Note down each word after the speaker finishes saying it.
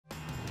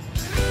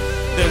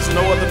There's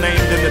no other name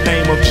than the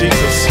name of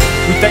Jesus.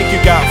 We thank you,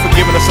 God, for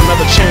giving us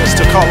another chance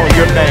to call on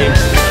your name.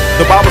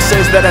 The Bible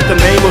says that at the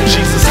name of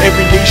Jesus,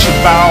 every knee should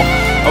bow,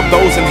 of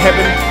those in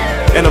heaven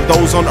and of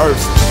those on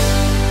earth.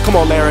 Come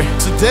on, Larry.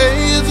 Today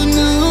is a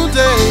new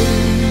day,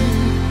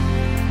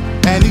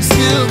 and he's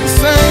still the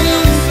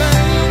same.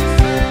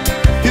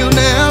 He'll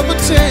never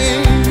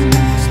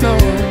change, no.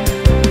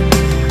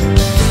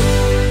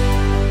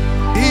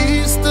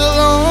 He's still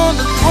on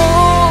the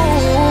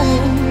throne.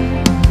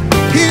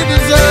 He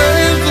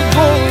deserves the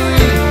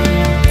glory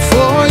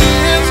for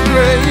his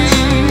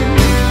grace.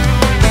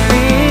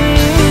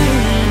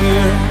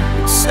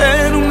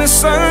 Said when the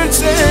sun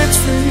sets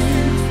free,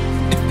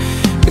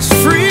 it's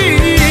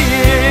free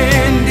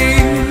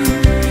indeed.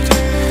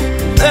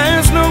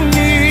 There's no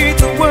need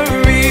to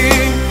worry.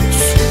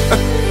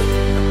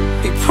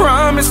 He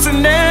promised to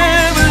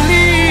never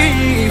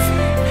leave.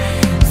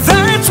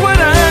 That's what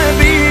I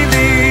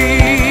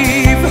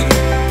believe.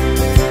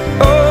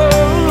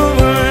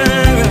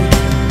 Oh,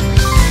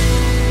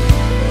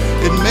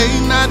 it may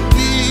not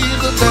be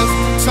the best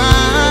of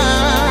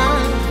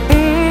time,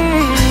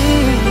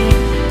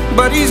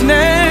 but he's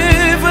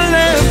never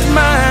left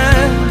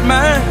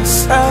my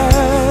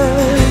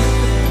side.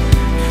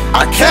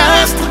 I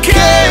cast the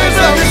cares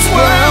of this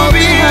world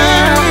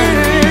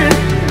behind,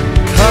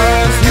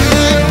 'cause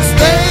he'll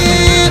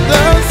stay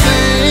the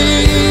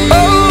same. oh,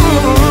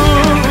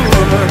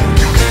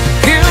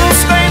 he'll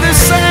stay the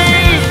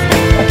same.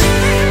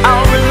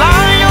 I'll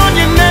rely on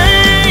your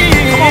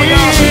name. Come on,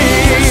 y'all.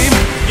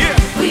 Yeah.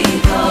 We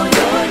call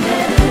your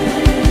name.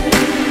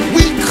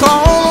 We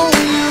call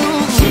you.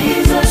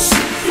 Jesus,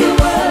 you're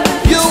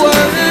worthy. You're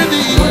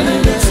worthy.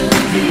 To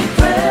be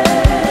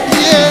praised.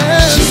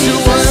 Yes,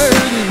 you're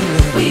worthy.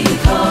 We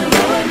call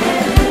your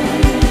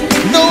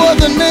name. No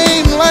other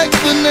name like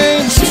the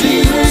name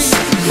Jesus.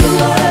 You're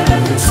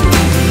worthy to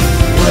be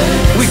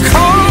praised. We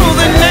call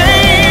the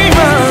name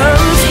of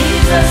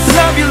Jesus,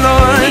 love you,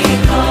 Lord. we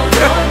call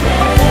your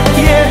name.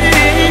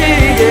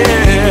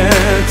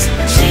 Yes,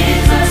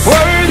 Jesus,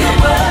 worthy you're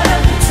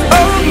worthy to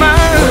of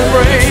my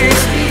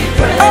praise. be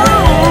praised. Oh,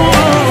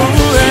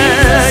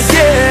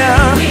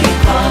 yeah. We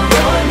call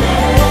your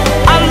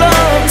name. I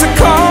love to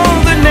call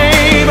the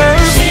name of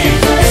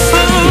Jesus,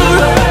 you're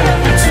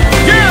worthy to be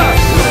yeah.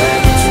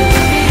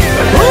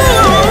 Ooh,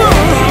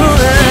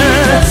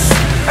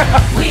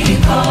 We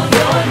call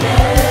your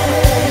name.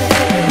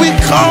 We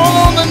call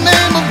on the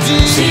name of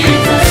Jesus.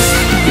 Jesus,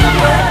 you're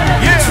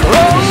worthy Yeah. to be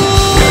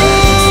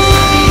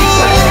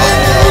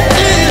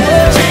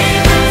Jesus.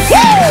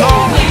 Jesus,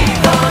 we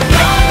call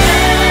your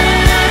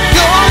name.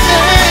 Your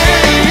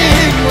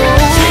name.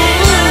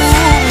 Jesus,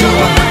 you're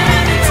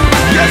worthy to be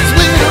Yes,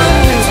 we do.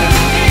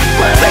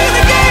 sing it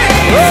again.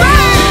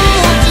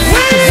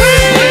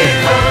 We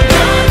call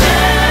your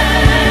name.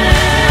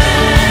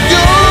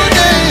 Your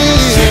name.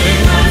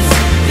 Jesus,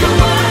 you're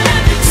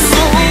worthy to So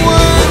be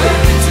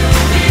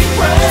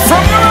praised.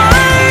 From the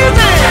rising,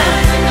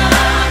 Rising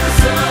of the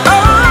sun oh,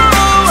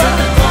 to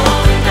the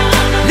going down of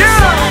the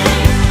yeah. same.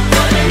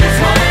 Your name is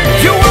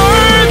worthy. You're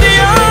worthy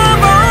of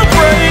our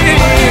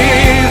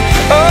praise.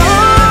 Oh,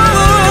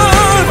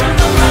 From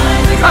the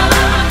rising of the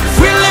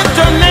we lift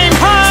your name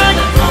high,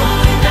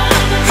 going down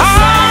of the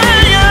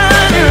higher.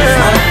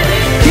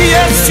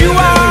 Yes, you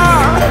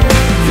are.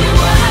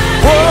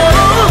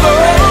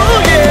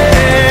 Oh,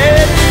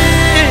 yeah.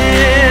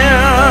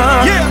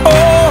 Yeah.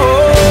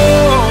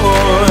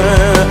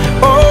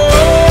 Oh,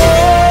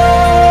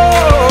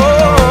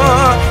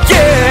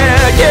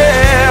 yeah,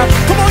 yeah.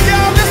 Come on,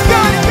 y'all. Let's go.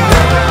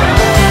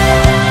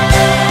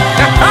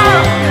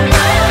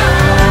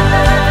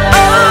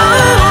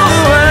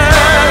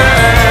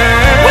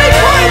 We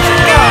praise you,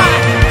 God.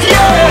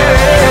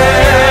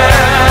 Yeah.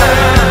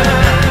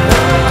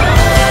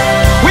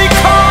 We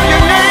call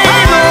your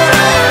name.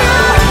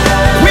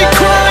 We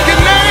call your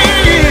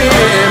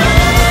name.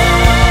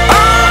 Oh,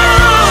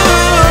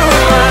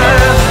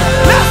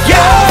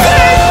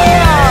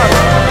 yeah.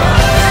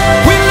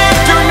 We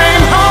lift your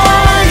name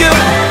higher.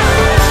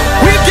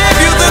 We give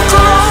you the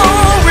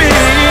glory.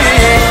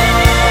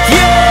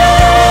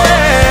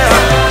 Yeah.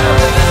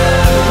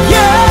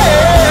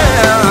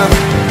 Yeah.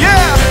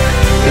 Yeah.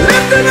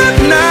 Lift it up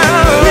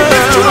now. We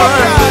lift you up,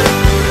 God.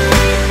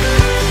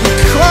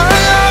 Cry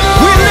out.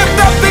 We lift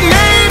up the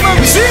name of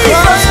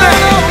Jesus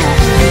now.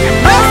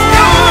 Let's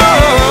go.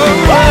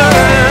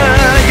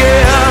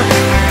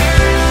 Yeah.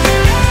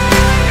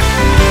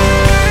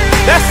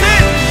 That's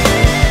it.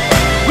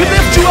 We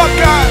lift you up,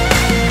 God.